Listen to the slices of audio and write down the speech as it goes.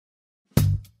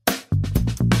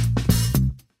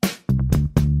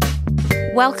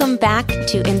Welcome back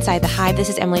to Inside the Hive. This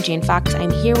is Emily Jane Fox.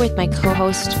 I'm here with my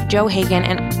co-host, Joe Hagan,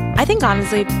 and I think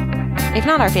honestly, if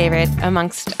not our favorite,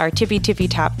 amongst our tippy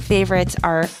top favorites,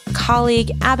 our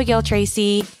colleague, Abigail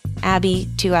Tracy. Abby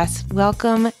to us.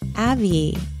 Welcome,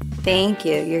 Abby. Thank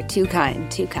you. You're too kind,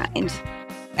 too kind.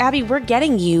 Abby, we're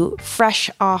getting you fresh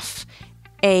off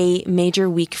a major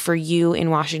week for you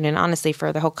in Washington, honestly,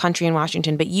 for the whole country in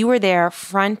Washington, but you were there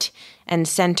front and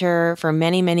center for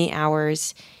many, many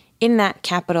hours in that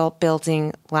Capitol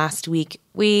building last week.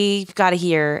 We've got to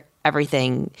hear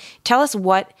everything. Tell us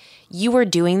what you were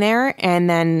doing there, and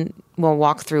then we'll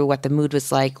walk through what the mood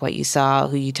was like, what you saw,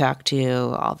 who you talked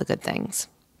to, all the good things.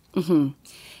 Mm-hmm.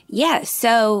 Yeah,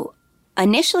 so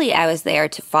initially I was there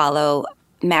to follow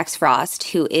Max Frost,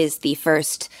 who is the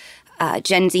first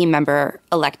Gen Z member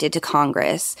elected to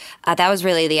Congress. That was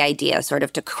really the idea, sort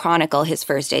of to chronicle his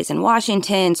first days in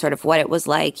Washington, sort of what it was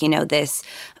like,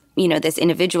 this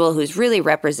individual who's really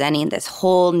representing this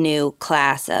whole new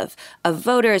class of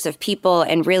voters, of people,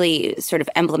 and really sort of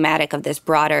emblematic of this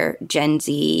broader Gen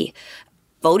Z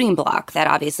voting bloc that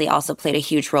obviously also played a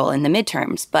huge role in the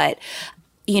midterms. But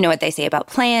you know what they say about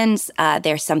plans,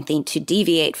 there's something to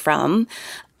deviate from.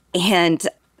 And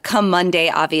come Monday,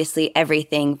 obviously,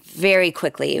 everything very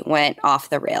quickly went off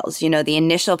the rails. The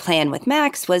initial plan with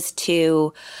Max was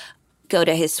to go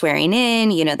to his swearing in.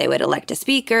 They would elect a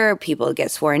speaker, people would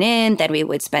get sworn in, then we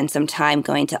would spend some time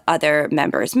going to other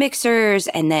members' mixers,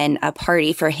 and then a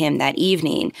party for him that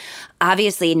evening.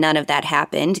 Obviously, none of that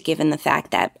happened, given the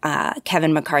fact that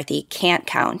Kevin McCarthy can't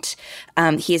count.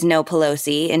 He's no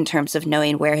Pelosi in terms of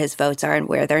knowing where his votes are and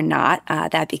where they're not.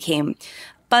 That became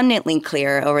abundantly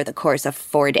clear over the course of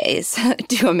 4 days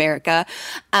to America.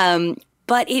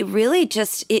 But it really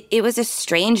just, it was a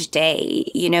strange day.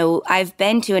 I've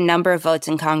been to a number of votes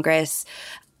in Congress,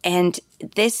 and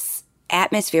this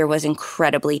atmosphere was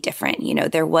incredibly different.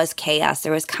 There was chaos.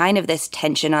 There was kind of this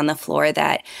tension on the floor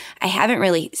that I haven't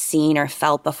really seen or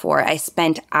felt before. I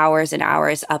spent hours and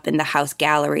hours up in the House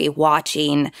gallery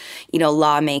watching,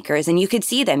 lawmakers, and you could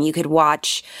see them. You could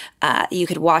watch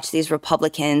these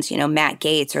Republicans, Matt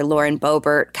Gaetz or Lauren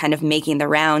Boebert kind of making the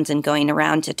rounds and going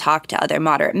around to talk to other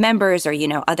moderate members or,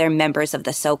 other members of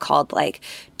the so-called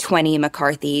 20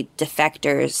 McCarthy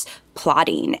defectors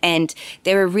plotting. And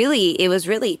it was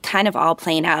really kind of all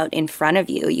playing out in front of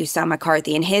you. You saw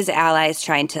McCarthy and his allies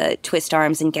trying to twist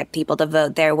arms and get people to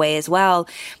vote their way as well.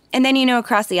 And then,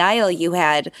 across the aisle, you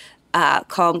had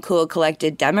calm, cool,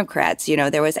 collected Democrats.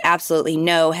 There was absolutely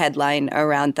no headline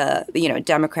around the,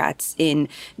 Democrats in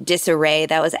disarray.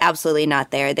 That was absolutely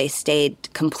not there. They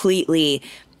stayed completely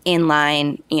in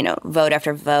line, vote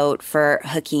after vote for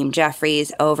Hakeem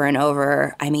Jeffries over and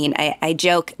over. I mean, I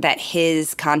joke that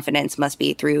his confidence must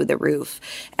be through the roof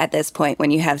at this point when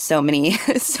you have so many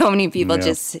people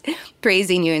just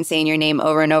praising you and saying your name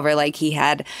over and over like he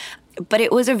had. But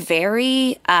it was a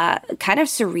very kind of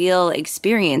surreal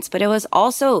experience, but it was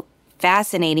also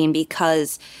fascinating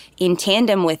because in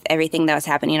tandem with everything that was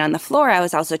happening on the floor, I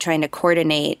was also trying to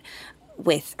coordinate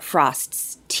with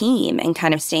Frost's team and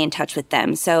kind of stay in touch with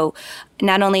them. So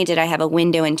not only did I have a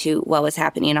window into what was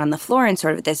happening on the floor and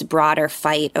sort of this broader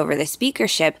fight over the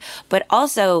speakership, but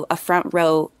also a front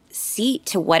row seat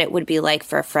to what it would be like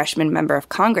for a freshman member of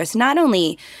Congress, not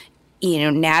only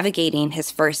navigating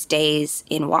his first days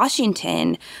in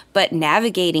Washington, but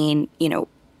navigating,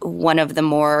 one of the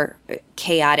more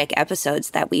chaotic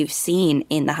episodes that we've seen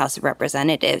in the House of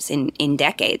Representatives in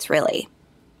decades, really.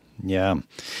 Yeah.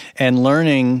 And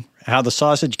learning how the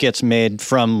sausage gets made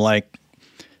from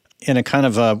in a kind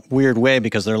of a weird way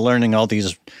because they're learning all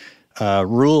these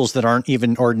rules that aren't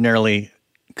even ordinarily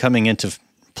coming into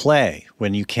play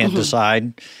when you can't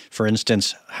decide, for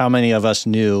instance, how many of us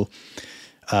knew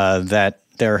that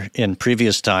in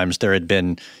previous times there had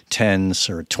been 10s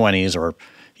or 20s or,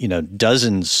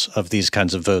 dozens of these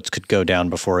kinds of votes could go down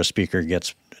before a speaker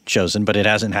gets chosen, but it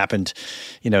hasn't happened.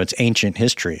 It's ancient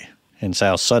history. And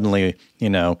so suddenly,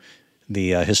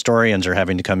 the historians are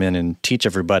having to come in and teach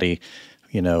everybody,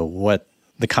 what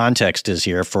the context is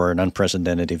here for an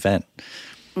unprecedented event.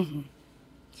 Mm-hmm.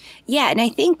 Yeah, and I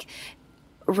think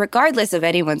regardless of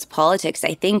anyone's politics,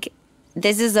 I think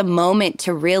this is a moment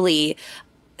to really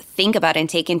think about and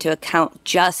take into account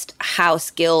just how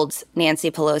skilled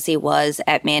Nancy Pelosi was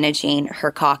at managing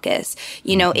her caucus.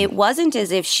 It wasn't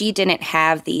as if she didn't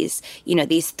have these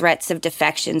threats of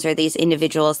defections or these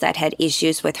individuals that had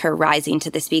issues with her rising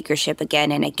to the speakership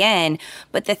again and again.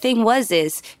 But the thing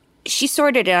is she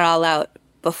sorted it all out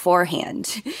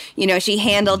beforehand. She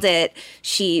handled it.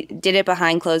 She did it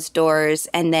behind closed doors,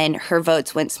 and then her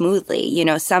votes went smoothly.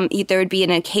 There would be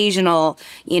an occasional,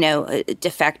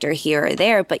 defector here or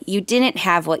there, but you didn't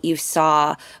have what you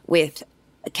saw with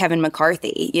Kevin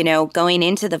McCarthy. Going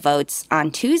into the votes on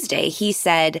Tuesday, he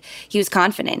said he was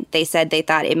confident. They said they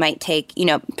thought it might take,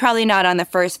 probably not on the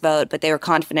first vote, but they were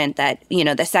confident that,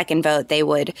 the second vote, they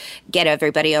would get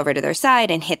everybody over to their side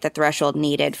and hit the threshold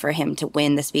needed for him to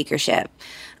win the speakership.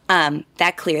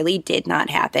 That clearly did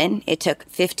not happen. It took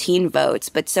 15 votes.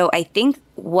 But so I think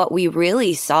what we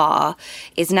really saw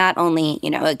is not only,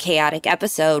 a chaotic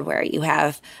episode where you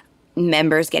have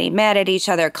members getting mad at each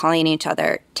other, calling each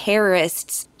other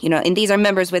terrorists, and these are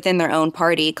members within their own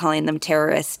party calling them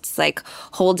terrorists, like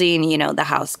holding, the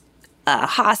House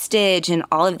hostage and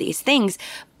all of these things.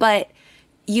 But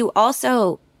you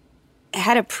also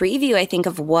had a preview, I think,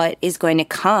 of what is going to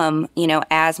come,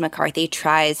 as McCarthy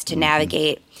tries to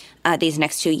navigate these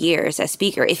next 2 years as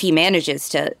Speaker, if he manages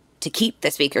to keep the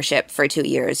speakership for 2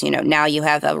 years. Now you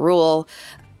have a rule,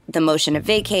 the motion to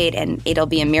vacate, and it'll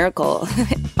be a miracle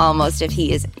almost if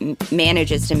he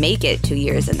manages to make it 2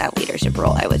 years in that leadership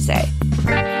role, I would say.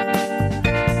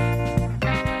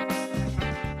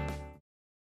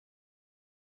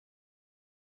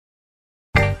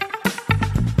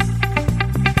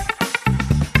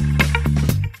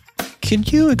 Can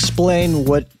you explain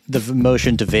what the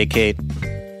motion to vacate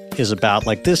is about?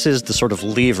 Like, this is the sort of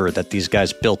lever that these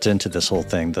guys built into this whole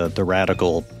thing, the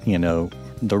radical,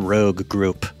 the rogue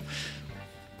group.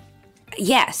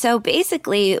 Yeah, so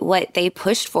basically what they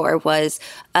pushed for was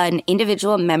an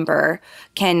individual member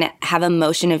can have a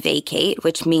motion to vacate,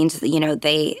 which means,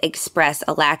 they express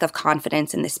a lack of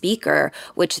confidence in the speaker,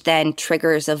 which then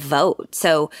triggers a vote.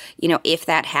 So, if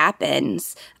that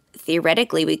happens,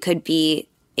 theoretically, we could be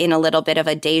in a little bit of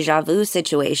a deja vu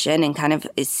situation and kind of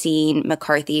seeing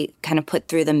McCarthy kind of put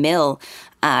through the mill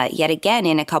yet again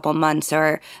in a couple months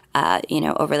or,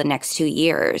 over the next 2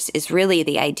 years is really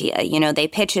the idea. They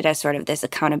pitch it as sort of this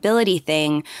accountability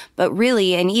thing, but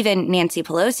really, and even Nancy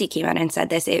Pelosi came out and said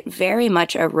this, it very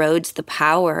much erodes the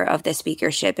power of the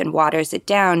speakership and waters it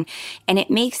down. And it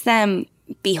makes them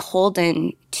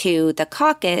beholden to the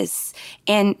caucus,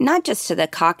 and not just to the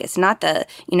caucus, not the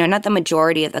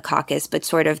majority of the caucus, but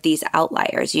sort of these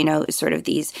outliers, sort of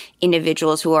these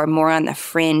individuals who are more on the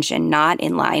fringe and not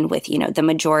in line with, the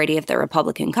majority of the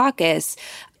Republican caucus,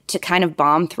 to kind of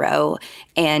bomb throw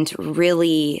and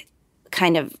really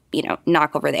kind of,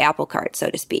 knock over the apple cart, so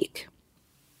to speak.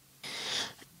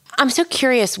 I'm so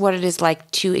curious what it is like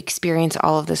to experience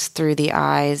all of this through the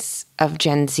eyes of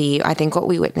Gen Z. I think what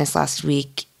we witnessed last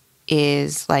week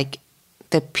is like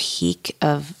the peak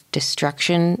of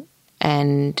destruction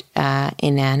and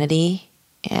inanity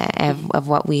of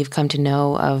what we've come to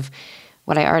know of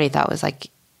what I already thought was like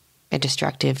a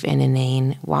destructive and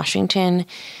inane Washington.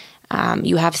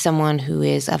 You have someone who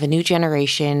is of a new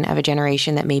generation, of a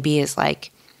generation that maybe is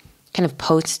like kind of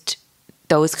post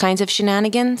those kinds of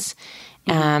shenanigans.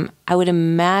 I would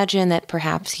imagine that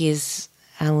perhaps he's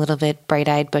a little bit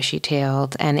bright-eyed,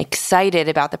 bushy-tailed, and excited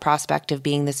about the prospect of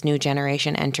being this new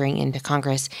generation entering into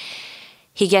Congress.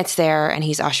 He gets there and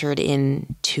he's ushered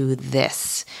into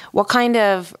this. What kind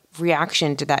of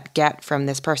reaction did that get from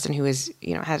this person who is,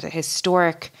 has a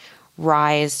historic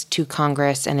rise to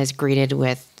Congress and is greeted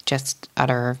with just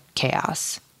utter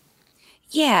chaos?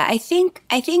 Yeah, I think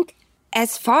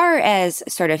as far as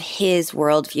sort of his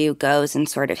worldview goes and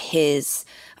sort of his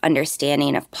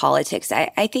understanding of politics,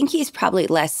 I think he's probably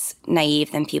less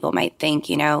naive than people might think.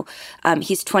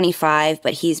 He's 25,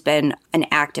 but he's been an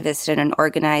activist and an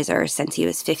organizer since he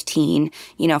was 15,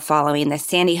 following the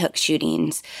Sandy Hook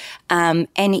shootings. And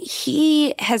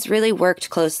he has really worked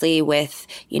closely with,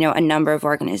 a number of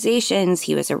organizations.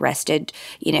 He was arrested,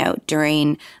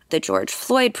 during the George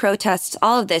Floyd protests,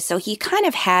 all of this. So he kind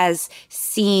of has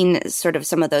seen sort of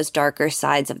some of those darker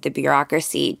sides of the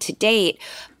bureaucracy to date.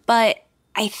 But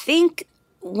I think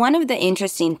one of the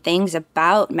interesting things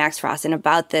about Max Frost and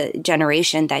about the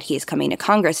generation that he's coming to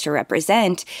Congress to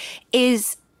represent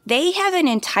is they have an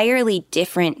entirely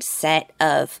different set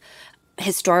of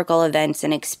historical events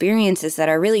and experiences that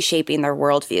are really shaping their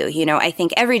worldview. I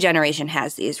think every generation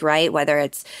has these, right? Whether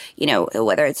it's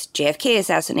JFK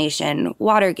assassination,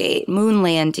 Watergate, moon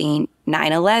landing,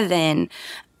 9/11,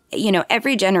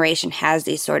 every generation has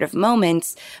these sort of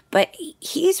moments, but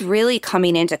he's really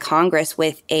coming into Congress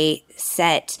with a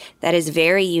set that is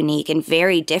very unique and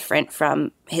very different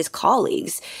from his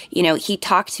colleagues. He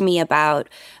talked to me about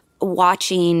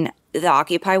watching the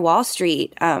Occupy Wall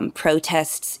Street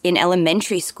protests in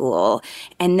elementary school.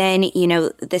 And then,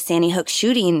 the Sandy Hook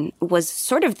shooting was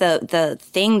sort of the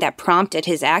thing that prompted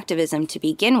his activism to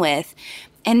begin with.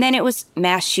 And then it was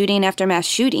mass shooting after mass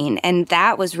shooting. And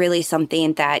that was really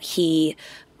something that he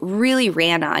really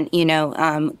ran on.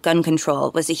 Gun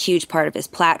control was a huge part of his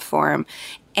platform.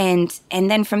 And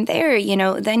then from there,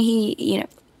 then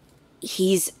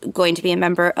he's going to be a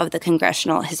member of the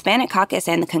Congressional Hispanic Caucus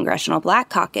and the Congressional Black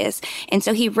Caucus. And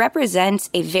so he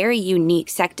represents a very unique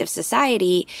sect of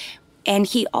society. And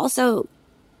he also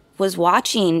was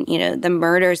watching, the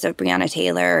murders of Breonna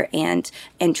Taylor and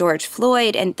George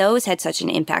Floyd, and those had such an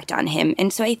impact on him.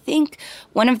 And so I think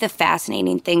one of the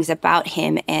fascinating things about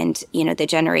him and, the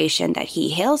generation that he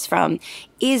hails from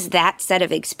is that set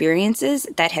of experiences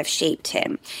that have shaped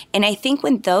him. And I think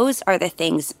when those are the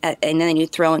things, and then you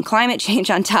throw in climate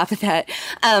change on top of that,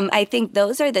 I think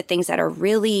those are the things that are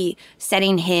really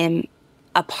setting him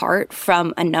apart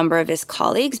from a number of his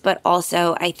colleagues, but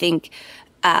also I think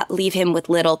leave him with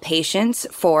little patience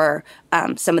for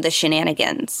some of the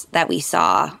shenanigans that we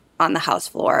saw on the House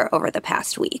floor over the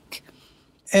past week.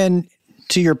 And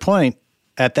to your point,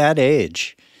 at that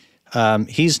age,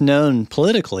 he's known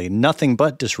politically nothing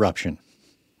but disruption,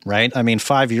 right? I mean,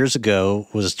 5 years ago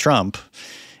was Trump,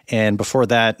 and before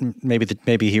that,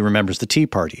 maybe he remembers the Tea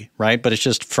Party, right? But it's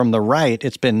just from the right,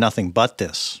 it's been nothing but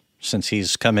this since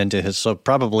he's come into his. So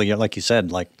probably, like you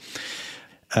said,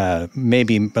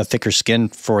 maybe a thicker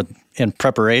skin in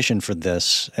preparation for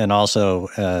this, and also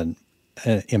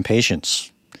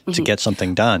impatience to get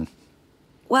something done.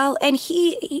 Well, and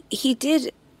he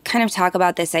did kind of talk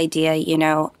about this idea,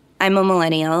 I'm a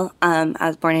millennial. I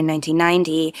was born in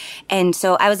 1990, and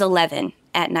so I was 11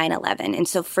 at 9/11. And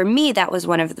so for me, that was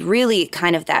one of really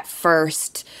kind of that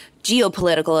first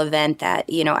geopolitical event that,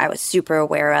 I was super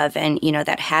aware of and,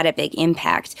 that had a big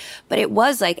impact. But it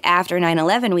was like after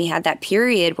 9/11, we had that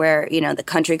period where, the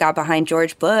country got behind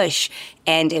George Bush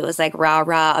and it was like rah,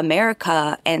 rah,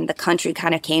 America. And the country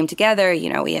kind of came together.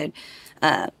 We had,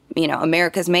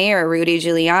 America's mayor, Rudy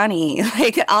Giuliani,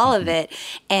 like all of it.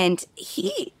 And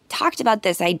he talked about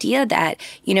this idea that,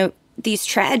 these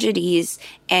tragedies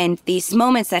and these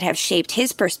moments that have shaped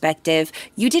his perspective,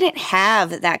 you didn't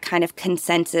have that kind of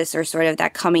consensus or sort of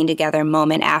that coming together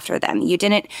moment after them. You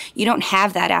don't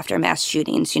have that after mass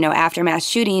shootings. After mass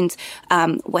shootings,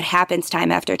 what happens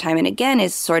time after time and again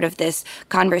is sort of this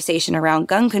conversation around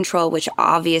gun control, which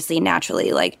obviously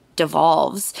naturally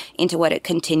devolves into what it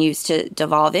continues to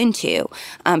devolve into,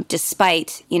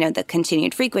 despite, the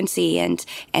continued frequency and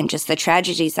just the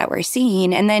tragedies that we're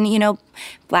seeing. And then,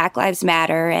 Black Lives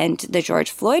Matter and the George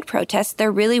Floyd protests,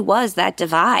 there really was that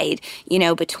divide,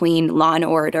 between law and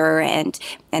order and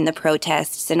the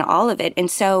protests and all of it. And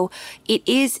so it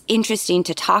is interesting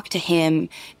to talk to him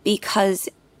because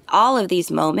all of these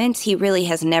moments, he really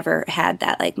has never had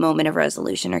that moment of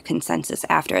resolution or consensus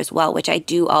after as well, which I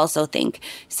do also think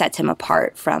sets him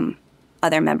apart from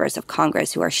other members of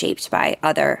Congress who are shaped by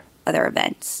other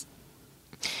events.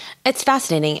 It's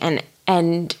fascinating,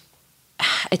 and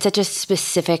it's such a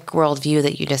specific worldview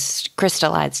that you just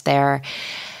crystallized there.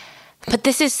 But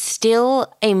this is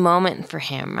still a moment for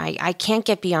him. I can't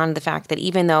get beyond the fact that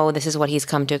even though this is what he's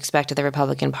come to expect of the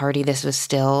Republican Party, this was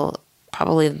still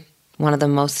probably one of the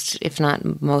most, if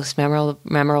not most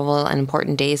memorable and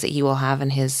important days that he will have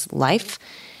in his life.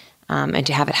 And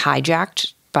to have it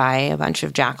hijacked by a bunch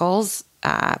of jackals,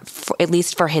 at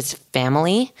least for his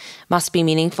family, must be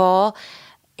meaningful.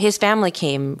 His family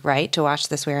came, right, to watch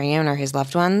the swearing in, or his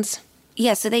loved ones?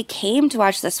 Yeah, so they came to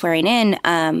watch the swearing in,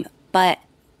 but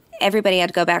everybody had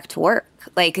to go back to work.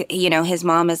 His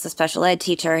mom is a special ed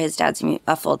teacher. His dad's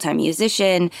a full-time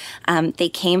musician. They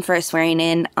came for a swearing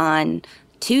in on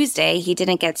Tuesday. He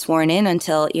didn't get sworn in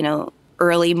until,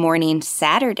 early morning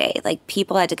Saturday.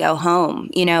 People had to go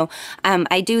home,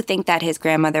 I do think that his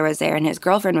grandmother was there and his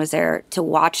girlfriend was there to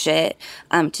watch it,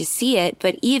 to see it.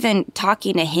 But even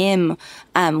talking to him,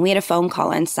 we had a phone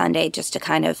call on Sunday just to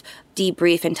kind of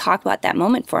debrief and talk about that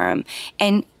moment for him.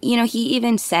 And, he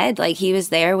even said he was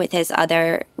there with these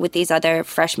other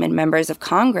freshman members of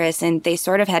Congress, and they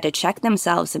sort of had to check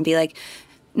themselves and be like,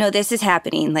 no, this is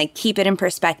happening. Keep it in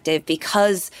perspective,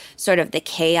 because sort of the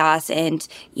chaos and,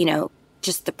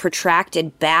 just the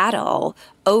protracted battle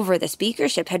over the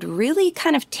speakership had really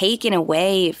kind of taken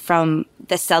away from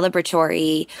the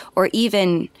celebratory or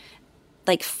even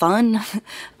fun,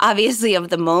 obviously, of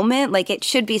the moment. It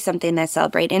should be something that's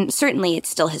celebrated. And certainly it's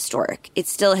still historic.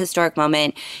 It's still a historic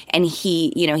moment. And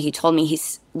he told me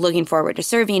he's looking forward to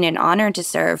serving and honored to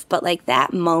serve. But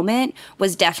that moment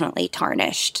was definitely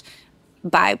tarnished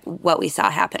by what we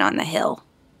saw happen on the Hill.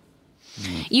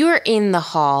 You were in the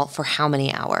hall for how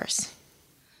many hours?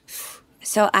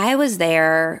 So I was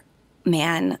there,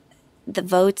 man, the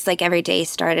votes like every day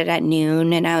started at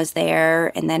noon and I was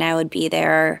there, and then I would be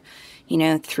there,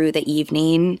 through the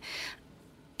evening.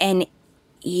 And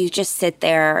you just sit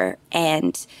there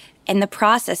and the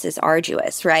process is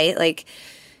arduous, right? Like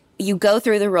you go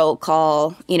through the roll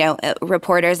call,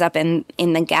 reporters up in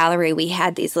the gallery, we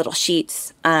had these little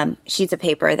sheets of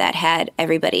paper that had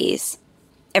everybody's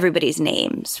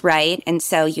names, right? And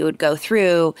so you would go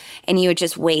through and you would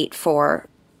just wait for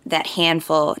that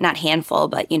handful, not handful,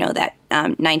 but,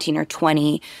 that 19 or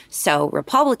 20 so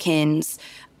Republicans.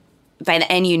 By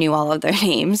the end, you knew all of their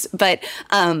names, but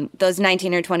those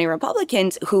 19 or 20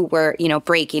 Republicans who were,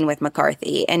 breaking with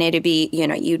McCarthy, and it'd be,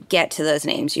 you'd get to those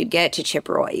names. You'd get to Chip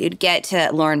Roy. You'd get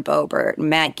to Lauren Boebert,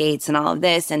 Matt Gaetz, and all of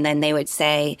this, and then they would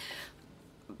say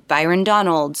Byron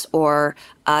Donalds or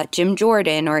Jim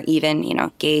Jordan, or even,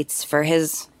 Gaetz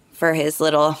for his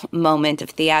little moment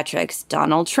of theatrics,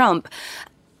 Donald Trump.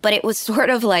 But it was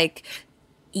sort of like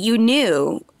you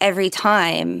knew every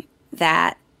time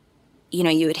that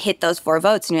you would hit those 4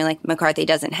 votes and you're like, McCarthy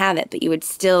doesn't have it, but you would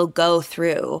still go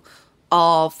through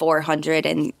all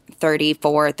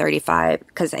 434, 35,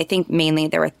 because I think mainly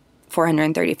there were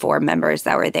 434 members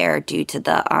that were there due to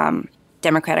the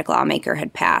Democratic lawmaker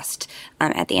had passed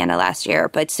at the end of last year.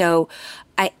 But so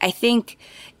I think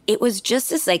it was just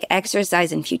this like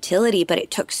exercise in futility, but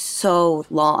it took so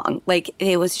long. Like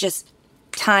it was just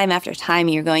time after time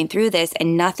you're going through this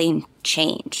and nothing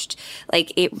changed.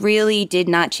 Like it really did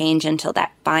not change until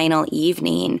that final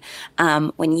evening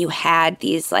when you had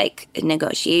these like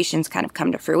negotiations kind of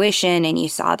come to fruition and you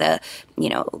saw the,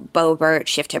 Boebert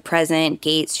shift to present,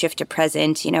 Gaetz shift to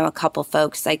present, a couple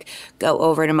folks like go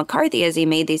over to McCarthy as he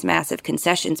made these massive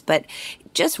concessions. But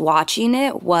just watching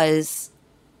it was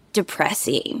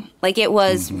depressing. Like it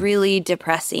was really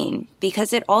depressing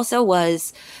because it also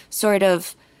was sort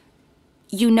of,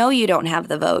 you don't have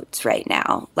the votes right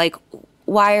now. Like,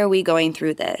 why are we going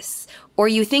through this? Or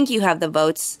you think you have the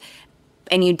votes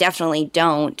and you definitely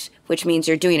don't, which means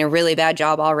you're doing a really bad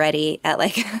job already at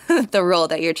like the role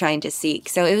that you're trying to seek.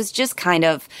 So it was just kind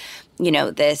of,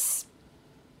 this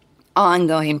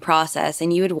ongoing process.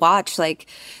 And you would watch like,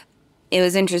 it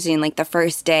was interesting, like the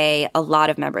first day, a lot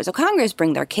of members of Congress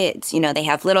bring their kids. They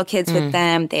have little kids with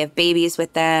them. They have babies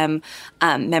with them,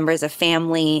 members of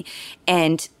family.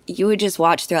 And you would just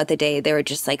watch throughout the day. They were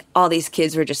just like, all these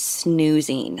kids were just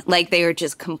snoozing. Like they were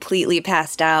just completely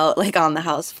passed out, like on the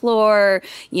House floor.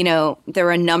 There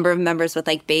were a number of members with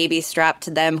like babies strapped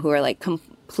to them who were like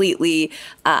completely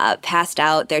passed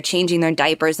out. They're changing their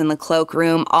diapers in the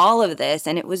cloakroom, all of this.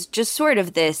 And it was just sort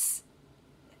of this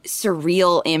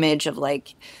surreal image of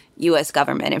like U.S.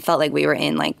 government. It felt like we were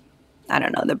in like, I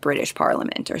don't know, the British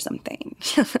Parliament or something.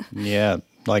 Yeah,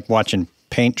 like watching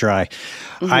paint dry.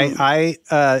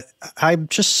 I'm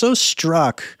just so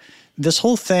struck. This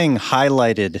whole thing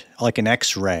highlighted like an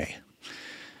X-ray,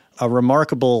 a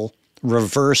remarkable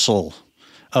reversal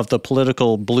of the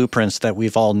political blueprints that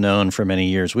we've all known for many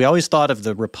years. We always thought of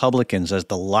the Republicans as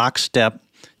the lockstep,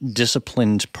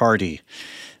 disciplined party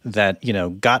that,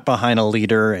 got behind a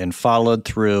leader and followed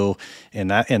through, and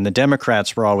the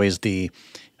Democrats were always the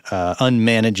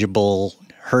unmanageable,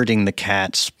 herding the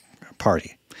cats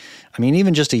party. I mean,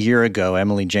 even just a year ago,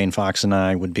 Emily Jane Fox and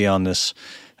I would be on this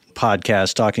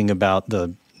podcast talking about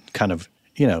the kind of,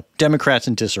 Democrats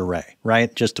in disarray,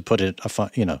 right? Just to put it,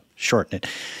 shorten it.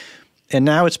 And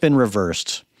now it's been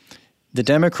reversed. The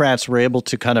Democrats were able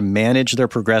to kind of manage their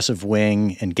progressive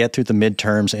wing and get through the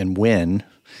midterms and win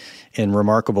in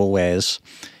remarkable ways.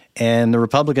 And the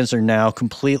Republicans are now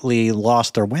completely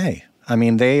lost their way. I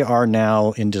mean, they are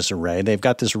now in disarray. They've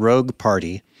got this rogue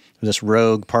party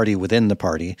within the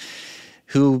party,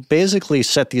 who basically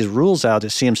set these rules out,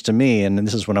 it seems to me, and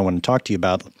this is what I want to talk to you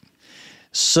about,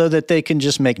 so that they can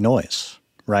just make noise,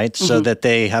 right? Mm-hmm. So that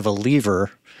they have a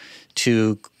lever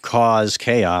to cause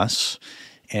chaos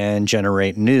and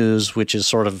generate news, which is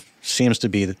sort of seems to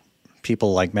be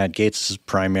people like Matt Gaetz'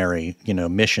 primary,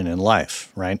 mission in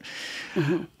life, right?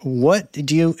 Mm-hmm. What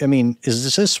do you,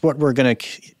 is this what we're going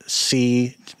to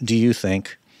see, do you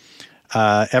think,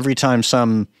 every time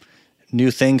some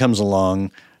new thing comes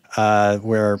along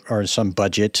or some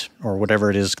budget or whatever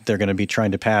it is they're going to be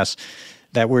trying to pass,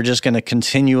 that we're just going to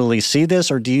continually see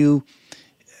this? Or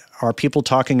are people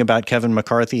talking about Kevin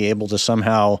McCarthy able to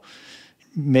somehow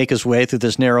make his way through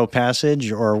this narrow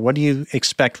passage? Or what do you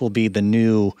expect will be the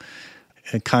new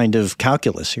kind of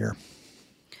calculus here?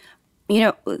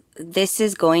 This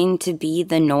is going to be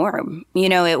the norm.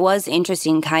 It was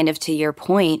interesting, kind of to your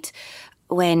point,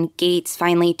 when Gaetz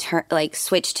finally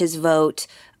switched his vote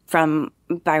from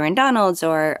Byron Donalds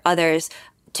or others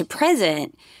to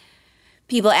present,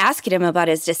 people asking him about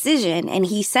his decision. And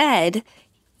he said,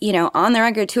 on the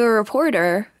record to a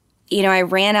reporter, I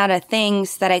ran out of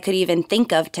things that I could even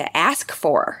think of to ask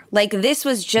for. Like, this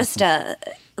was just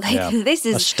this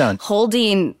is a stunt.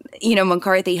 Holding,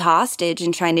 McCarthy hostage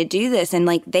and trying to do this. And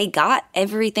they got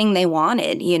everything they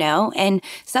wanted, and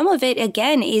some of it,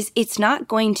 again, it's not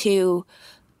going to,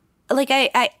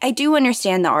 I do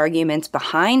understand the arguments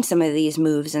behind some of these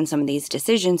moves and some of these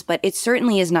decisions, but it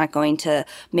certainly is not going to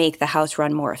make the House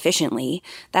run more efficiently.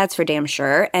 That's for damn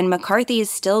sure. And McCarthy is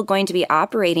still going to be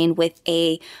operating with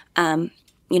a,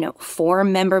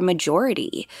 4-member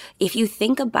majority. If you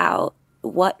think about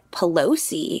what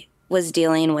Pelosi was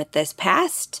dealing with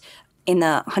in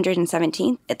the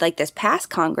 117th, this past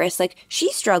Congress,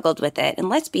 she struggled with it. And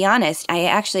let's be honest, I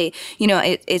actually,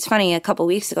 it's funny, a couple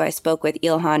weeks ago, I spoke with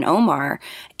Ilhan Omar,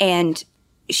 and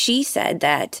she said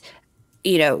that,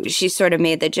 she sort of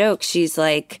made the joke. She's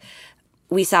like,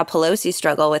 we saw Pelosi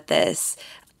struggle with this,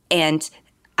 and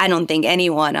I don't think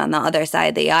anyone on the other side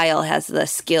of the aisle has the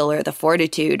skill or the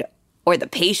fortitude or the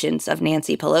patience of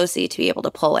Nancy Pelosi to be able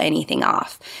to pull anything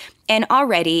off. And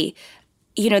already,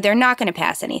 they're not going to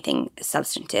pass anything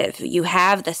substantive. You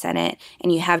have the Senate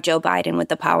and you have Joe Biden with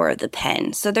the power of the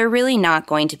pen. So they're really not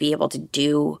going to be able to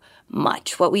do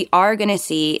much. What we are going to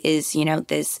see is,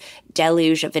 this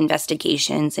deluge of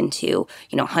investigations into,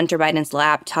 Hunter Biden's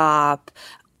laptop,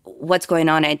 what's going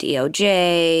on at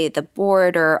DOJ, the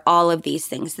border, all of these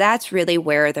things. That's really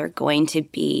where they're going to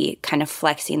be kind of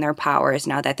flexing their powers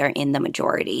now that they're in the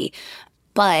majority.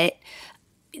 But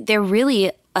they're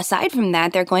really, aside from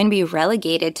that, they're going to be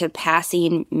relegated to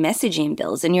passing messaging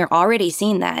bills. And you're already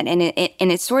seeing that. And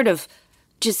it's sort of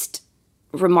just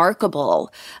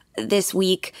remarkable. This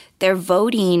week, they're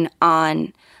voting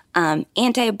on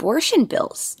anti-abortion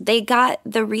bills. They got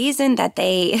the reason that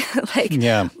they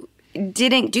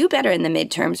didn't do better in the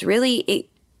midterms. Really,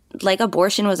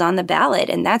 abortion was on the ballot.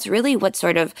 And that's really what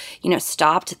sort of,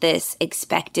 stopped this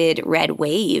expected red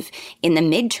wave in the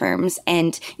midterms.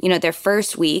 And, their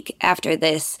first week after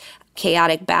this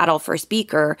chaotic battle for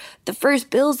speaker, the first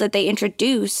bills that they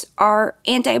introduce are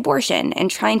anti-abortion and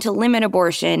trying to limit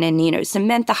abortion and,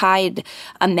 cement the Hyde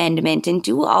Amendment and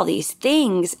do all these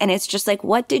things. And it's just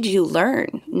what did you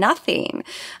learn? Nothing.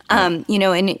 And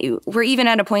we're even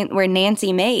at a point where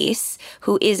Nancy Mace,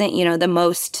 who isn't, the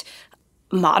most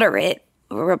moderate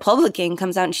Republican,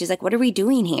 comes out and she's like, what are we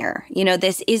doing here?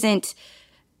 This isn't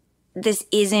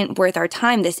worth our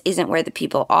time. This isn't where the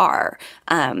people are.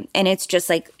 And it's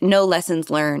just no lessons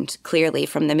learned clearly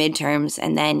from the midterms.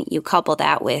 And then you couple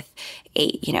that with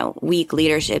a, weak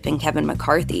leadership in Kevin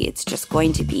McCarthy. It's just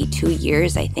going to be 2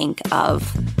 years, I think, of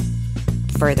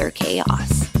further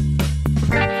chaos.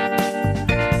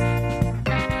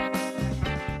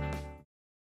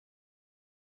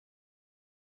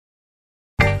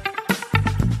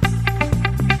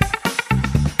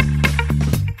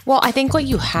 Well, I think what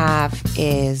you have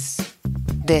is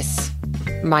this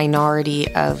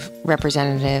minority of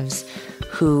representatives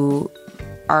who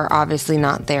are obviously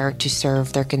not there to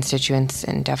serve their constituents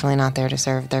and definitely not there to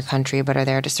serve their country, but are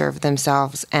there to serve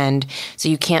themselves. And so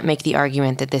you can't make the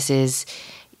argument that this is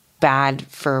bad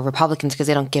for Republicans because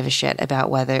they don't give a shit about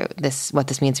what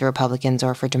this means for Republicans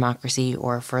or for democracy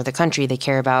or for the country. They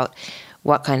care about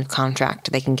what kind of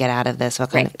contract they can get out of this, what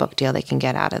kind of book deal they can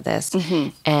get out of this. Mm-hmm.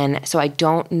 And so I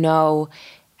don't know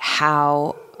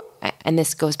how, and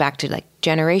this goes back to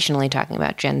generationally talking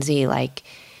about Gen Z,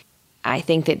 I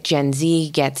think that Gen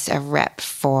Z gets a rep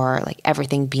for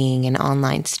everything being an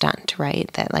online stunt,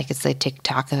 right? That it's the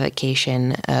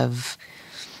TikTokification of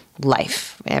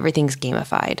life. Everything's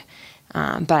gamified.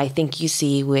 But I think you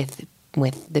see with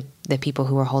the people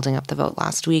who were holding up the vote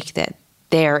last week that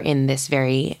they're in this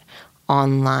very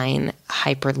online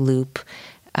hyperloop,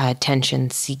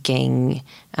 attention-seeking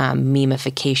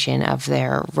memification of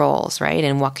their roles, right?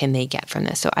 And what can they get from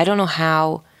this? So I don't know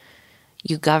how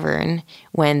you govern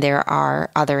when there are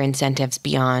other incentives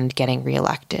beyond getting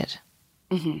reelected.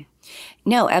 Mm-hmm.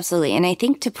 No, absolutely. And I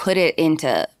think to put it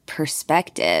into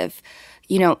perspective,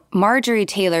 Marjorie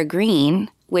Taylor Greene,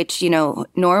 which,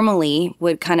 normally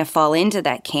would kind of fall into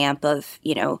that camp of,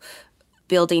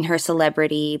 building her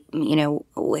celebrity,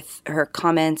 with her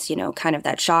comments, kind of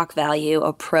that shock value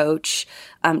approach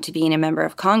to being a member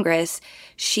of Congress,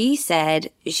 she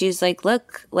said, she was like,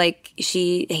 look, like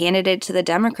she handed it to the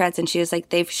Democrats and she was like,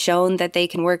 they've shown that they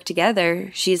can work together.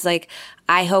 She's like,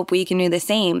 I hope we can do the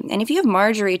same. And if you have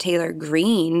Marjorie Taylor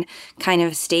Greene kind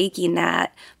of staking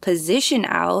that position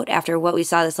out after what we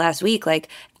saw this last week, like,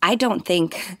 I don't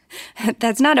think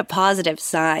that's not a positive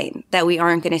sign that we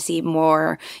aren't going to see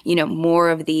more, more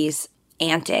of these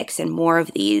antics and more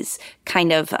of these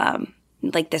kind of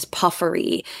like this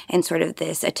puffery and sort of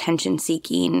this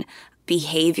attention-seeking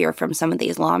behavior from some of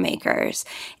these lawmakers.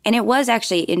 And it was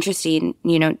actually interesting,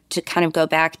 to kind of go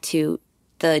back to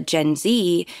the Gen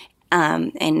Z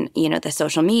and, the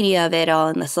social media of it all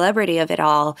and the celebrity of it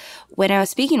all. When I was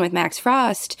speaking with Max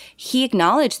Frost, he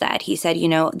acknowledged that. He said,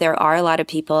 there are a lot of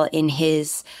people in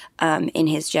his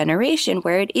generation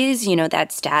where it is,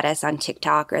 that status on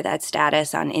TikTok or that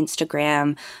status on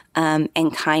Instagram,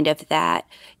 and kind of that,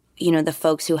 the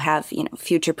folks who have,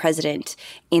 future president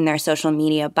in their social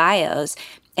media bios.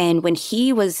 And when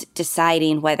he was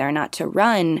deciding whether or not to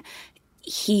run,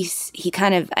 he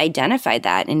kind of identified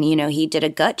that. And, he did a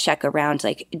gut check around,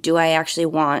 like, do I actually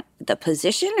want the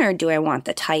position or do I want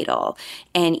the title?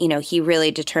 And, he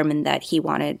really determined that he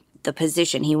wanted the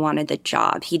position. He wanted the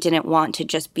job. He didn't want to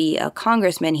just be a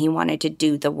congressman. He wanted to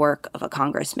do the work of a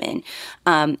congressman.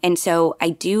 And so I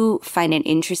do find it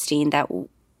interesting that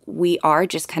we are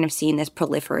just kind of seeing this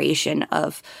proliferation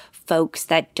of folks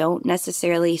that don't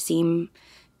necessarily seem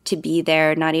to be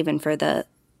there, not even for the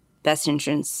best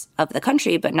interests of the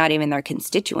country, but not even their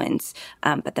constituents,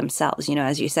 but themselves.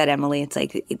 As you said, Emily, it's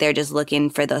like they're just looking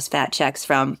for those fat checks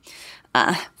from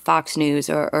Fox News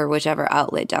or whichever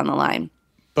outlet down the line.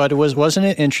 But wasn't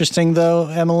it interesting, though,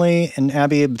 Emily and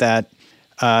Abby, that,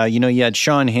 you had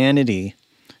Sean Hannity,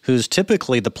 who's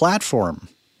typically the platform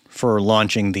for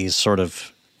launching these sort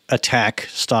of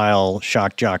attack-style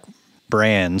shock jock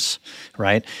brands,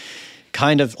 right?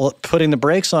 Kind of putting the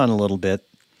brakes on a little bit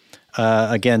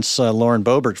against Lauren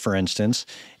Boebert, for instance,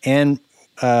 and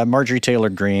Marjorie Taylor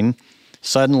Greene.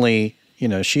 Suddenly,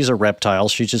 she's a reptile.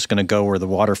 She's just going to go where the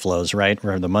water flows, right?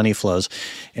 Where the money flows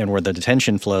and where the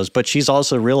attention flows. But she's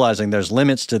also realizing there's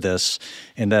limits to this,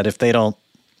 and that if they don't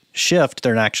shift,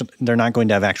 they're not going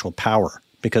to have actual power,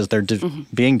 because they're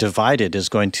being divided is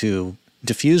going to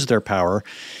diffuse their power.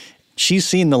 She's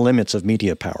seen the limits of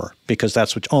media power, because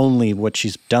that's only what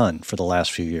she's done for the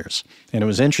last few years. And it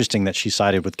was interesting that she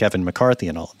sided with Kevin McCarthy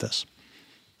in all of this.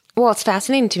 Well, it's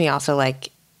fascinating to me also, like,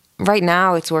 right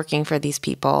now it's working for these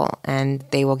people and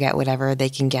they will get whatever they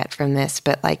can get from this.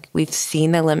 But, like, we've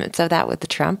seen the limits of that with the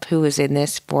Trump, who was in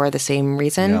this for the same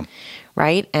reason,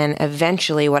 right? And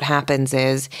eventually what happens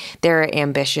is their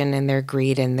ambition and their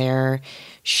greed and their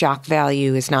shock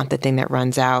value is not the thing that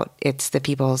runs out. It's the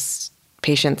people's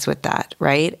patience with that,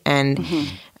 right? And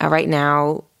right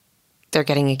now, they're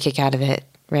getting a kick out of it,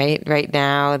 right? Right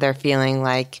now, they're feeling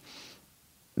like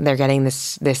they're getting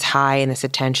this high and this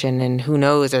attention, and who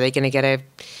knows, are they going to get a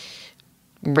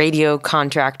radio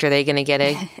contract? Are they going to get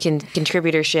a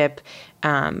contributorship?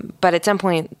 But at some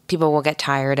point, people will get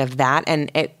tired of that,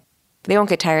 and they won't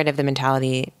get tired of the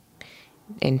mentality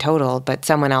in total, but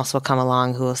someone else will come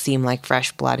along who will seem like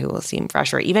fresh blood, who will seem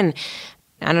fresher. Even,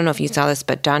 I don't know if you saw this,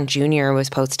 but Don Jr. was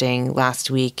posting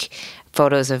last week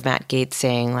photos of Matt Gaetz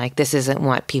saying, like, this isn't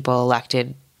what people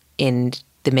elected in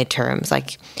the midterms.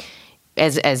 Like,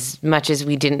 as much as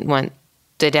we didn't want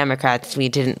the Democrats, we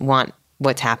didn't want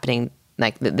what's happening,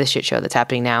 like the shit show that's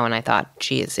happening now. And I thought,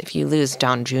 geez, if you lose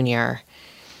Don Jr.,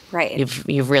 right,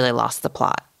 you've really lost the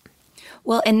plot.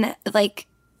 Well, and like,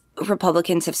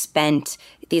 Republicans have spent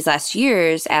these last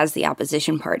years as the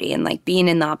opposition party, and like being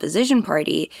in the opposition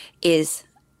party is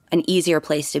an easier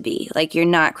place to be. Like, you're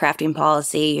not crafting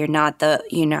policy, you're not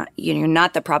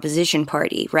the proposition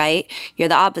party, right? You're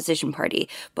the opposition party.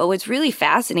 But what's really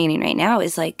fascinating right now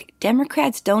is, like,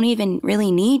 Democrats don't even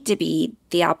really need to be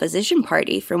the opposition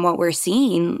party from what we're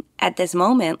seeing at this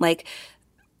moment. Like,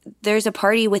 there's a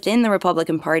party within the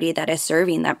Republican Party that is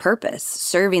serving that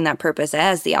purpose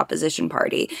as the opposition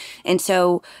party. And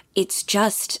so it's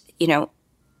just,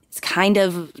 it's kind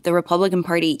of the Republican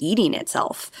Party eating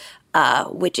itself,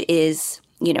 which is,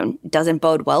 doesn't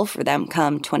bode well for them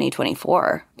come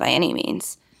 2024 by any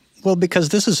means. Well, because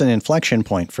this is an inflection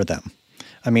point for them.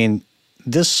 I mean,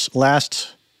 this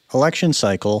last election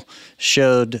cycle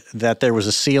showed that there was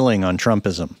a ceiling on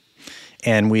Trumpism,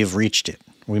 and we've reached it.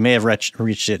 We may have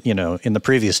reached it, in the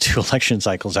previous two election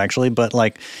cycles, actually, but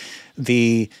like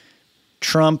the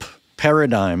Trump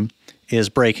paradigm is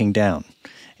breaking down.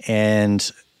 And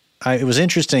it was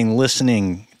interesting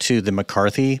listening to the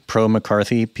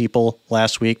pro-McCarthy people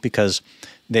last week, because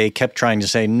they kept trying to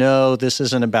say, no, this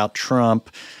isn't about Trump.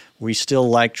 We still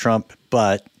like Trump,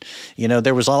 but,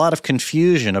 there was a lot of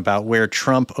confusion about where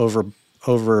Trump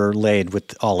overlaid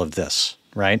with all of this,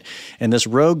 right? And this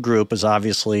rogue group is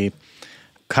obviously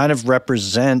kind of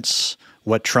represents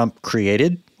what Trump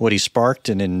created, what he sparked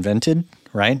and invented,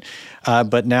 right?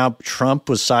 But now Trump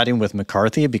was siding with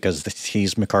McCarthy because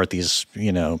he's McCarthy's,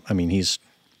 he's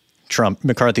Trump.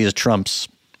 McCarthy is Trump's,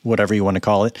 whatever you want to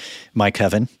call it, Mike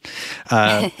Heaven.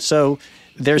 So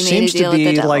there seems to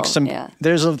be like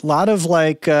there's a lot of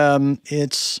like,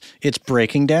 it's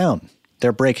breaking down.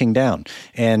 They're breaking down,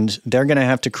 and they're going to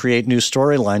have to create new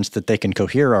storylines that they can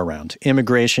cohere around.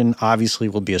 Immigration obviously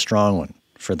will be a strong one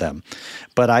for them,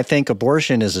 but I think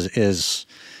abortion is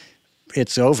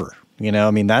it's over.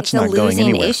 That's not going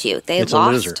anywhere. It's a losing issue. They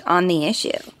lost on the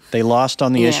issue. They lost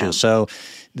on the issue. So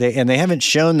they haven't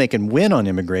shown they can win on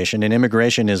immigration, and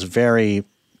immigration is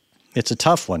it's a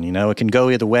tough one. It can go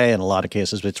either way in a lot of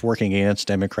cases. It's working against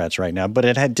Democrats right now, but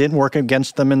it didn't work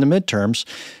against them in the midterms.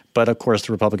 But of course,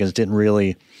 the Republicans didn't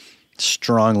really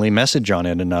strongly message on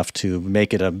it enough to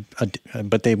make it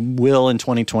but they will in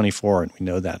 2024, and we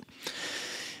know that.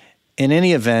 In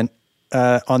any event,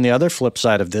 on the other flip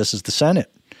side of this is the Senate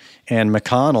and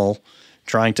McConnell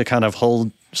trying to kind of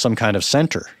hold some kind of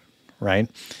center, right?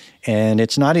 And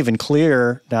it's not even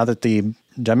clear now that the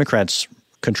Democrats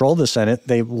control the Senate,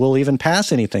 they will even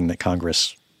pass anything that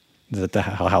the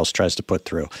House tries to put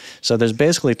through. So there's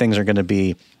basically things are going to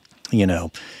be,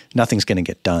 nothing's going to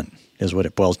get done is what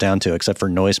it boils down to, except for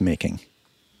noise making.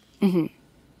 Mm-hmm.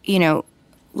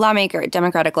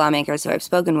 Democratic lawmakers who I've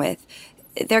spoken with,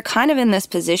 they're kind of in this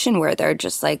position where they're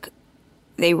just like,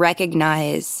 they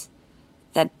recognize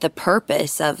that the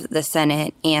purpose of the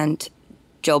Senate and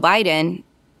Joe Biden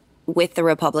with the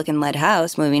Republican-led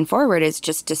House moving forward is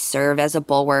just to serve as a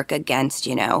bulwark against,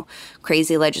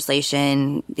 crazy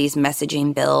legislation, these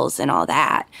messaging bills and all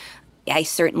that. I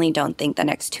certainly don't think the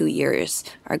next 2 years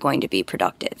are going to be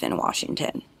productive in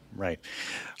Washington. Right.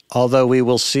 Although we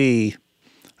will see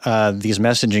these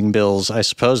messaging bills, I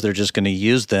suppose they're just going to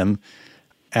use them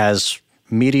as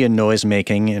media noise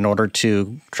making in order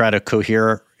to try to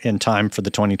cohere in time for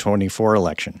the 2024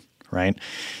 election. Right?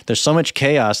 There's so much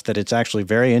chaos that it's actually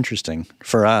very interesting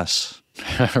for us,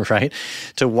 right?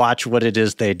 To watch what it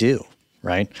is they do,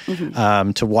 right?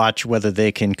 Mm-hmm. To watch whether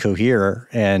they can cohere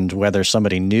and whether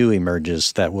somebody new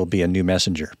emerges that will be a new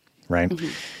messenger, right? Mm-hmm.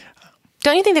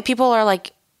 Don't you think that people are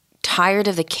like tired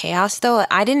of the chaos though?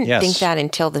 I didn't think that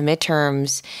until the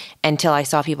midterms, until I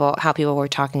saw how people were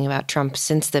talking about Trump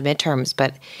since the midterms,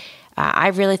 but I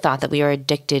really thought that we were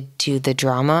addicted to the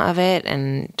drama of it,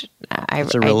 and I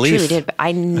truly did. But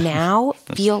I now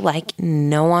feel like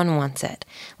no one wants it.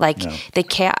 Like the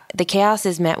chaos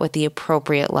is met with the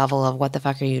appropriate level of what the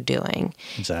fuck are you doing?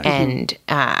 Exactly. And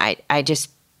I just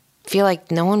feel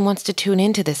like no one wants to tune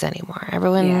into this anymore.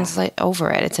 Everyone's like over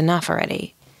it. It's enough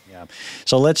already. Yeah.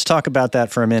 So let's talk about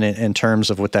that for a minute in terms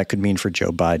of what that could mean for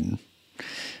Joe Biden.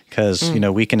 Because,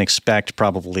 we can expect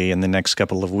probably in the next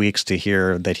couple of weeks to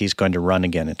hear that he's going to run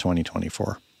again in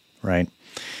 2024, right?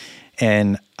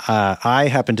 And I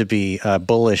happen to be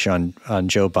bullish on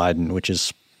Joe Biden, which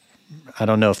is, I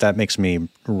don't know if that makes me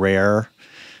rare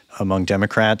among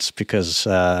Democrats because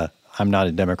I'm not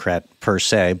a Democrat per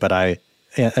se, but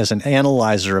as an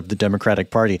analyzer of the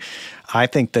Democratic Party, I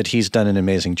think that he's done an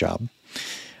amazing job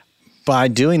by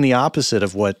doing the opposite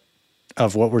of what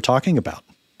we're talking about,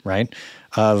 right?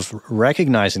 Of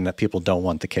recognizing that people don't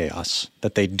want the chaos,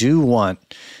 that they do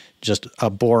want just a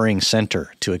boring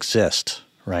center to exist,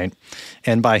 right?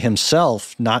 And by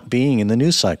himself not being in the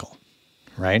news cycle,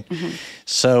 right? Mm-hmm.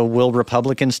 So will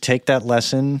Republicans take that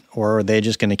lesson, or are they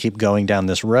just going to keep going down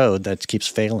this road that keeps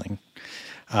failing?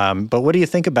 But what do you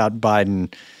think about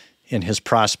Biden in his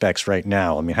prospects right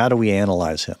now? I mean, how do we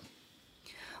analyze him?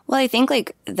 Well, I think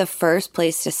like the first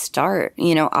place to start,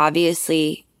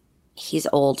 obviously he's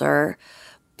older,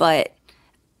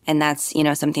 and that's,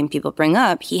 something people bring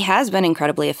up. He has been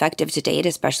incredibly effective to date,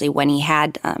 especially when he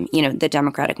had, the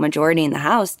Democratic majority in the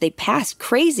House. They passed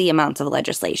crazy amounts of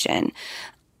legislation.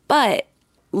 But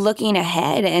looking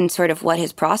ahead and sort of what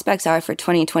his prospects are for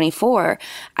 2024,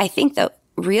 I think the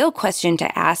real question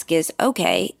to ask is,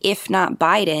 okay, if not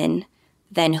Biden,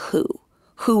 then who?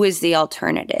 Who is the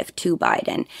alternative to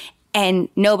Biden? And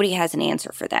nobody has an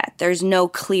answer for that. There's no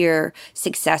clear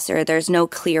successor. There's no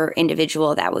clear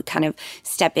individual that would kind of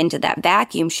step into that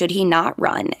vacuum should he not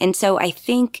run. And so I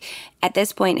think at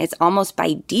this point, it's almost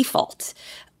by default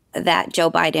that Joe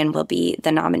Biden will be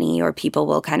the nominee, or people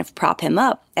will kind of prop him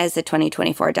up as the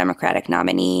 2024 Democratic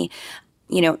nominee.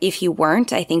 If he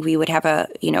weren't, I think we would have a,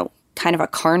 kind of a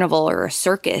carnival or a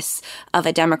circus of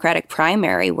a Democratic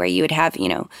primary where you would have,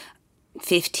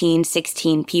 15,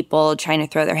 16 people trying to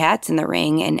throw their hats in the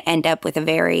ring and end up with a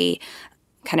very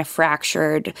kind of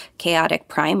fractured, chaotic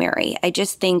primary. I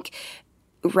just think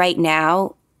right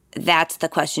now, that's the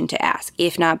question to ask.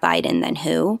 If not Biden, then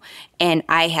who? And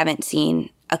I haven't seen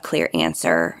a clear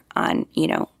answer on,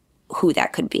 who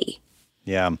that could be.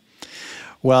 Yeah.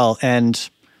 Well, and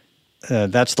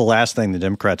that's the last thing the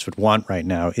Democrats would want right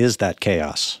now is that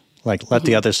chaos. Like, let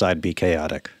the other side be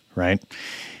chaotic, right?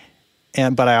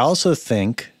 But I also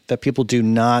think that people do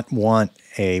not want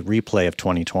a replay of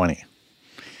 2020.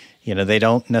 They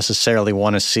don't necessarily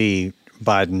want to see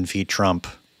Biden v. Trump,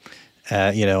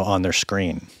 on their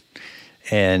screen.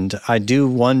 And I do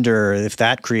wonder if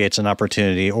that creates an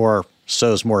opportunity or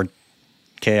sows more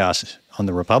chaos on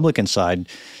the Republican side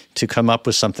to come up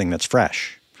with something that's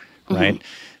fresh, right?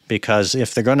 Because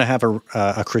if they're going to have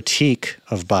a critique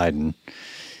of Biden,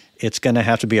 it's going to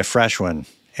have to be a fresh one.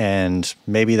 And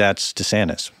maybe that's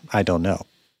DeSantis. I don't know.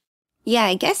 Yeah,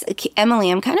 I guess,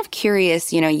 Emily, I'm kind of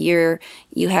curious, you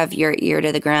have your ear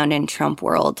to the ground in Trump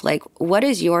world. Like, what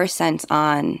is your sense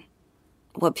on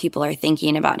what people are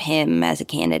thinking about him as a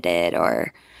candidate?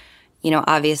 Or,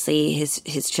 obviously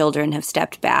his children have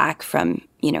stepped back from,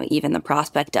 even the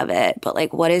prospect of it. But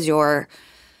like, what is your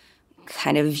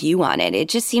kind of view on it? It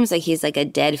just seems like he's like a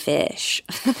dead fish.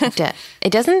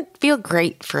 It doesn't feel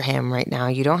great for him right now.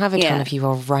 You don't have a ton of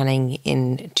people running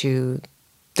into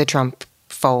the Trump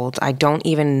fold. I don't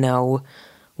even know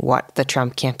what the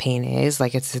Trump campaign is.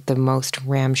 Like, it's the most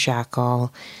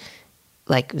ramshackle,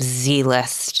 like,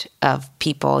 Z-list of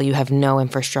people. You have no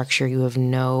infrastructure. You have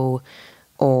no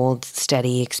old,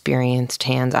 steady, experienced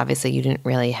hands. Obviously, you didn't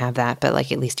really have that, but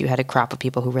like, at least you had a crop of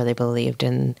people who really believed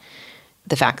in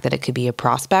the fact that it could be a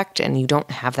prospect, and you don't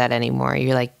have that anymore.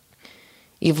 You're like,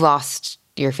 you've lost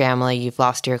your family, you've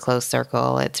lost your close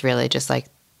circle. It's really just like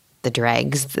the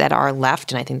dregs that are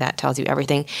left, and I think that tells you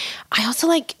everything. I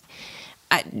also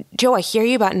Joe, I hear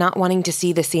you about not wanting to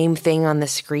see the same thing on the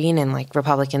screen and like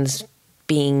Republicans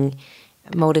being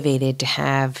motivated to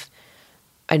have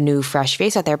a new, fresh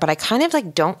face out there, but I kind of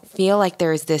like don't feel like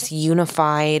there's this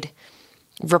unified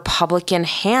Republican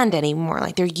hand anymore.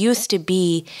 Like, there used to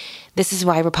be. This is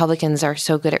why Republicans are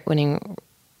so good at winning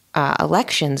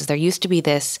elections. There used to be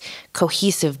this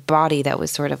cohesive body that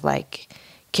was sort of like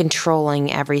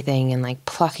controlling everything and like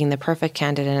plucking the perfect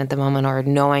candidate at the moment, or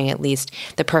knowing at least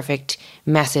the perfect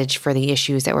message for the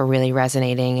issues that were really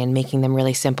resonating and making them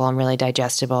really simple and really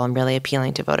digestible and really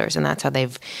appealing to voters. And that's how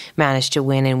they've managed to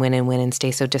win and win and win and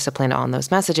stay so disciplined on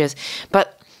those messages.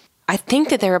 But I think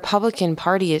that the Republican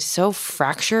Party is so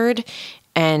fractured,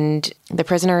 and the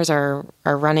prisoners are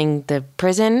running the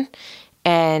prison,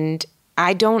 and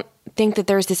I don't think that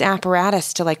there's this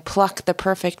apparatus to like pluck the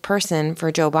perfect person for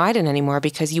Joe Biden anymore,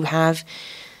 because you have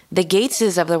the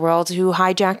Gateses of the world who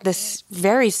hijacked this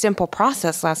very simple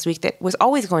process last week that was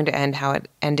always going to end how it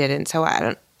ended. And so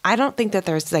I don't think that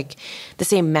there's like the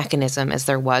same mechanism as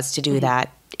there was to do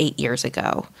that 8 years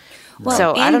ago. Well,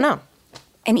 so I don't know.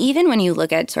 And even when you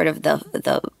look at sort of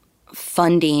the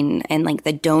funding and like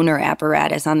the donor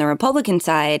apparatus on the Republican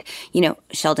side,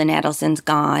 Sheldon Adelson's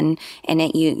gone, and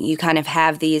you kind of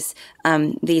have these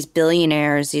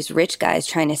billionaires, these rich guys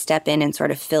trying to step in and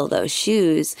sort of fill those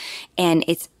shoes. And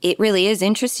it really is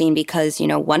interesting because,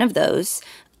 one of those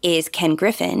is Ken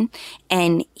Griffin,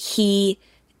 and he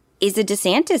is a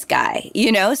DeSantis guy,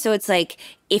 So it's like,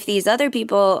 if these other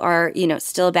people are,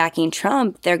 still backing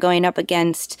Trump, they're going up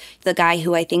against the guy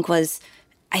who I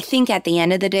think at the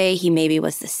end of the day, he maybe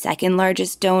was the second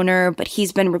largest donor, but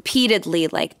he's been repeatedly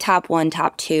like top one,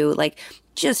 top two, like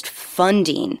just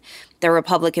funding the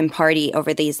Republican Party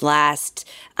over these last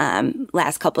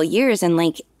couple of years, and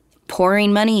like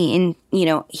pouring money in,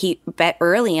 he bet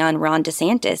early on Ron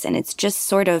DeSantis. And it's just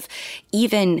sort of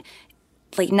even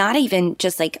like, not even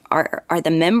just like are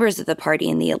the members of the party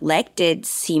and the elected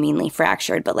seemingly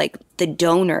fractured, but like the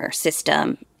donor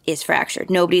system is fractured.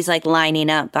 Nobody's like lining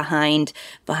up behind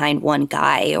one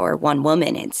guy or one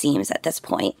woman, it seems, at this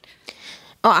point.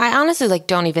 Oh, I honestly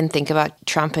don't even think about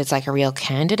Trump as like a real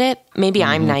candidate. Maybe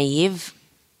I'm naive.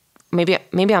 Maybe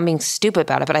I'm being stupid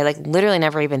about it, but I literally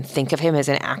never even think of him as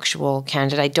an actual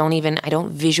candidate. I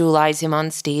don't visualize him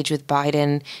on stage with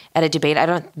Biden at a debate. I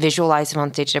don't visualize him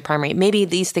on stage at a primary. Maybe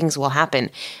these things will happen,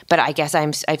 but I guess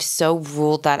I've so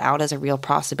ruled that out as a real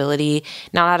possibility,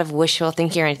 not out of wishful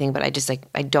thinking or anything, but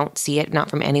I don't see it, not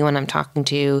from anyone I'm talking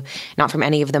to, not from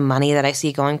any of the money that I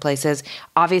see going places.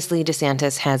 Obviously,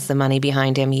 DeSantis has the money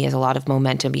behind him. He has a lot of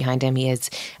momentum behind him. He has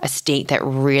a state that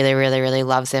really, really, really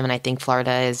loves him, and I think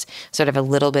Florida is sort of a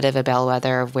little bit of a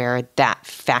bellwether of where that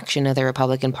faction of the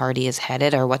Republican Party is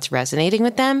headed or what's resonating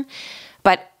with them.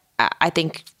 But I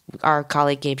think our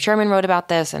colleague Gabe Sherman wrote about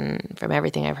this, and from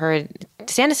everything I've heard,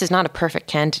 DeSantis is not a perfect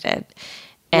candidate.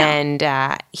 No.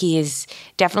 And he is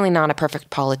definitely not a perfect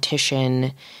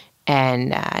politician, and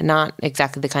not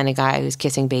exactly the kind of guy who's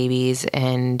kissing babies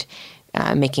and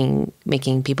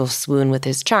making people swoon with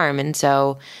his charm. And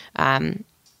so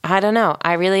I don't know.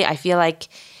 I feel like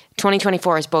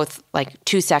 2024 is both like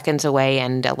 2 seconds away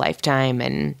and a lifetime,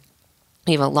 and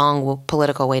we have a long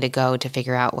political way to go to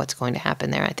figure out what's going to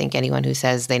happen there. I think anyone who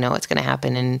says they know what's going to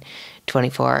happen in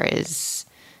 24 is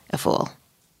a fool.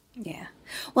 Yeah.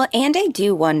 Well, and I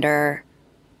do wonder,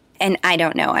 and I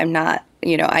don't know, I'm not,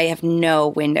 I have no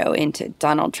window into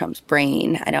Donald Trump's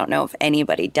brain. I don't know if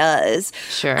anybody does.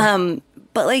 Sure.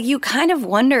 But like, you kind of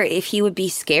wonder if he would be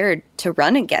scared to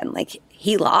run again. Like,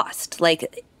 he lost.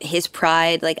 Like, his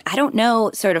pride, like, I don't know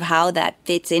sort of how that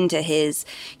fits into his,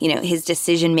 his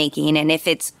decision making, and if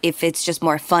it's just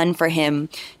more fun for him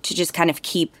to just kind of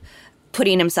keep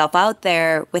putting himself out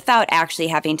there without actually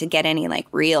having to get any like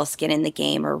real skin in the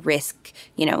game or risk,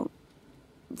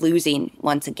 losing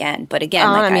once again. But again,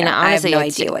 honestly, I have no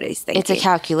idea what he's thinking. It's a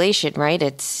calculation, right?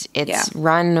 It's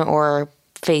run or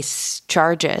face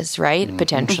charges, right? Mm-hmm.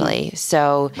 Potentially.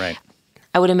 So right.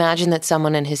 I would imagine that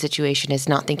someone in his situation is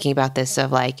not thinking about this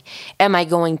of like, am I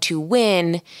going to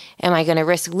win? Am I going to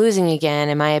risk losing again?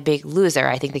 Am I a big loser?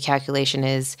 I think the calculation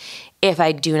is, if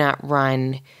I do not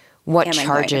run, what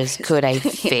charges could I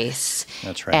face?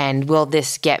 That's right. And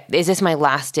is this my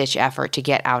last ditch effort to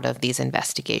get out of these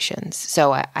investigations?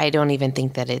 So I don't even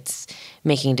think that it's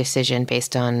making a decision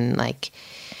based on like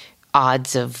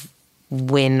odds of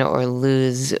win or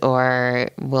lose, or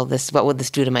what will this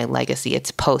do to my legacy? It's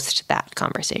post that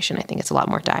conversation. I think it's a lot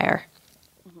more dire.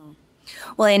 Mm-hmm.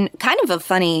 Well, and kind of a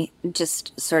funny,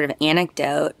 just sort of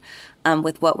anecdote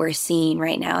with what we're seeing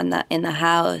right now in the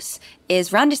House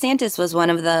is Ron DeSantis was one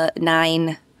of the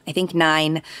nine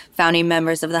founding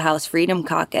members of the House Freedom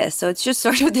Caucus. So it's just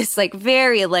sort of this like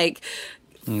very like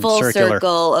full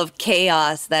circle of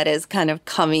chaos that is kind of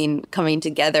coming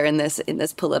together in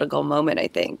this political moment, I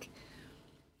think.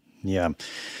 Yeah.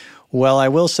 Well, I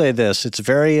will say this. It's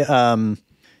very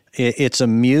it's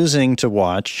amusing to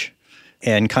watch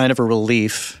and kind of a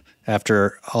relief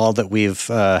after all that we've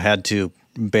had to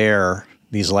bear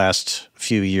these last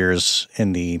few years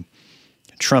in the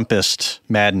Trumpist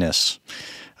madness.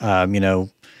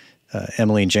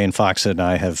 Emily Jane Fox and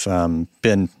I have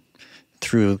been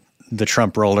through the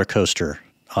Trump roller coaster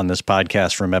on this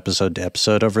podcast from episode to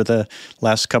episode over the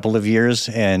last couple of years.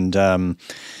 And,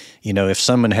 if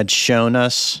someone had shown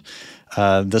us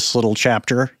this little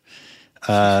chapter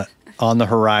on the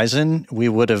horizon, we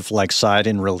would have like sighed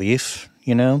in relief,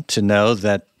 to know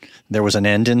that there was an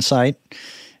end in sight.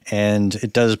 And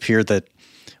it does appear that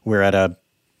we're at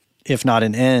if not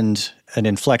an end, an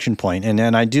inflection point.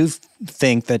 And I do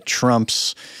think that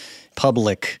Trump's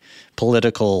public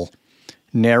political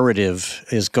narrative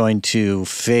is going to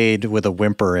fade with a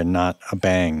whimper and not a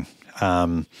bang.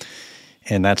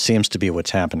 And that seems to be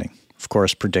what's happening. Of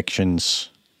course, predictions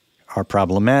are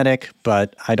problematic,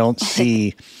 but I don't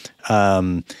see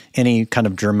any kind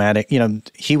of dramatic,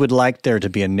 he would like there to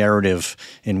be a narrative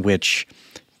in which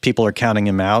people are counting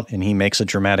him out and he makes a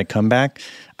dramatic comeback.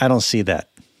 I don't see that.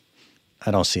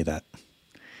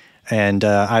 And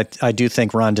I do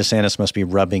think Ron DeSantis must be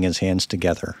rubbing his hands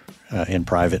together in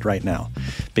private right now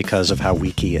because of how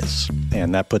weak he is.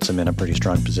 And that puts him in a pretty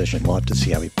strong position. We'll have to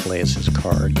see how he plays his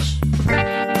cards.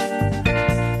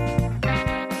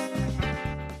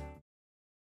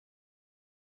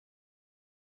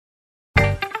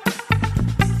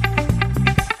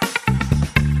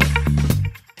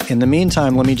 In the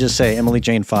meantime, let me just say, Emily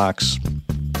Jane Fox,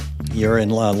 you're in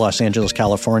Los Angeles,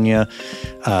 California,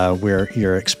 where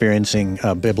you're experiencing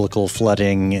biblical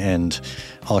flooding and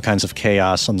all kinds of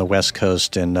chaos on the West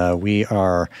Coast. And we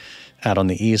are out on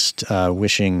the East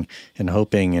wishing and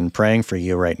hoping and praying for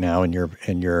you right now and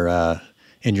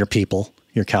your people,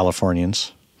 your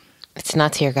Californians. It's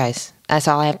nuts here, guys. That's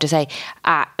all I have to say.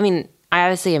 I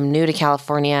obviously am new to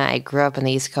California. I grew up on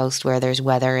the East Coast where there's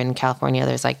weather. In California,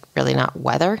 there's like really not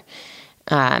weather.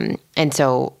 And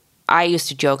so I used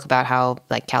to joke about how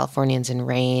like Californians in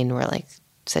rain were like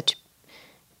such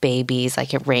babies,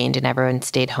 like it rained and everyone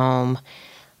stayed home.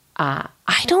 I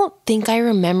don't think I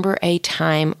remember a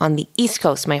time on the East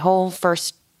Coast, my whole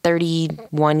first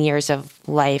 31 years of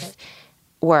life,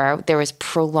 where there was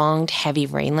prolonged heavy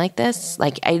rain like this.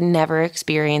 Like I never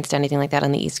experienced anything like that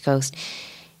on the East Coast.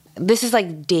 This is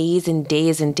like days and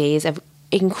days and days of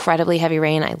incredibly heavy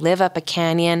rain. I live up a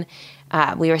canyon.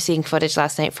 We were seeing footage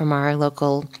last night from our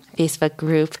local Facebook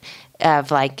group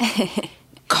of like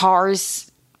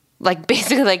cars, like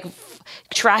basically like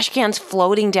trash cans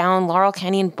floating down Laurel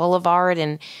Canyon Boulevard,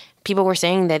 and people were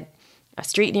saying that a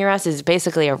street near us is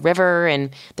basically a river, and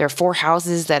there are 4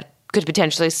 houses that could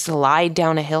potentially slide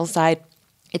down a hillside.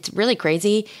 It's really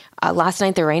crazy. Last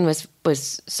night the rain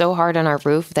was so hard on our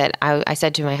roof that I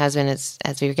said to my husband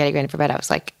as we were getting ready for bed, I was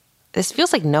like, this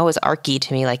feels like Noah's Arky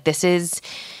to me. Like, this is,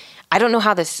 I don't know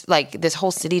how this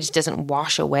whole city just doesn't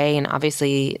wash away. And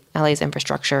obviously LA's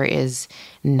infrastructure is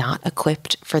not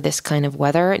equipped for this kind of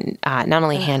weather, not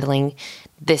only handling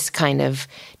this kind of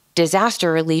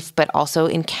disaster relief, but also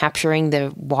in capturing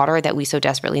the water that we so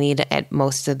desperately need at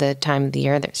most of the time of the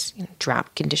year. There's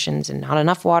drought conditions and not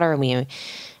enough water, and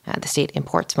the state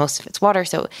imports most of its water.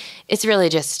 So it's really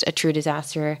just a true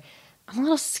disaster. I'm a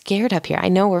little scared up here. I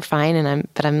know we're fine,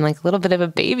 but I'm like a little bit of a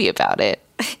baby about it.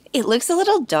 It looks a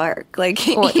little dark, like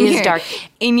it is dark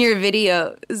in your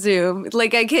video Zoom.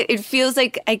 Like it feels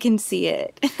like I can see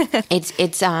it.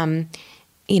 It's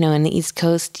in the East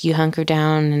Coast, you hunker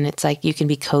down and it's like you can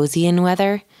be cozy in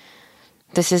weather.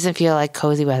 This doesn't feel like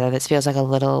cozy weather. This feels like a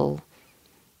little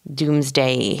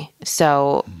doomsday.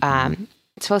 So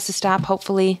it's supposed to stop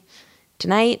hopefully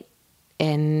tonight.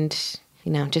 And,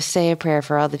 just say a prayer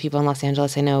for all the people in Los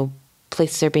Angeles. I know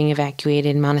places are being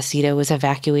evacuated. Montecito was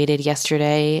evacuated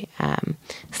yesterday. I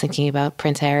was thinking about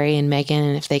Prince Harry and Meghan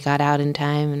and if they got out in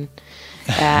time,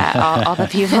 and all the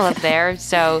people up there.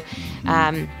 So,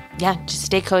 just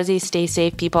stay cozy, stay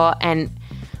safe, people. And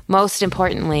most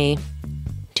importantly,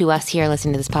 to us here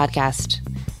listening to this podcast,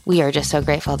 we are just so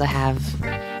grateful to have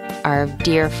our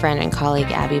dear friend and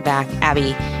colleague, Abby, back.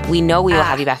 Abby, we know we will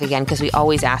have you back again because we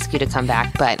always ask you to come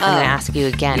back, but I'm going to ask you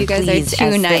again. You guys please,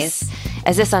 are too nice.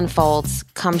 As this unfolds,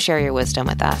 come share your wisdom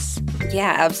with us.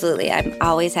 Yeah, absolutely. I'm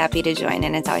always happy to join,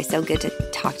 and it's always so good to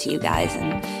talk to you guys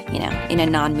and, in a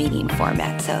non-meeting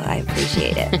format, so I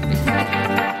appreciate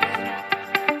it.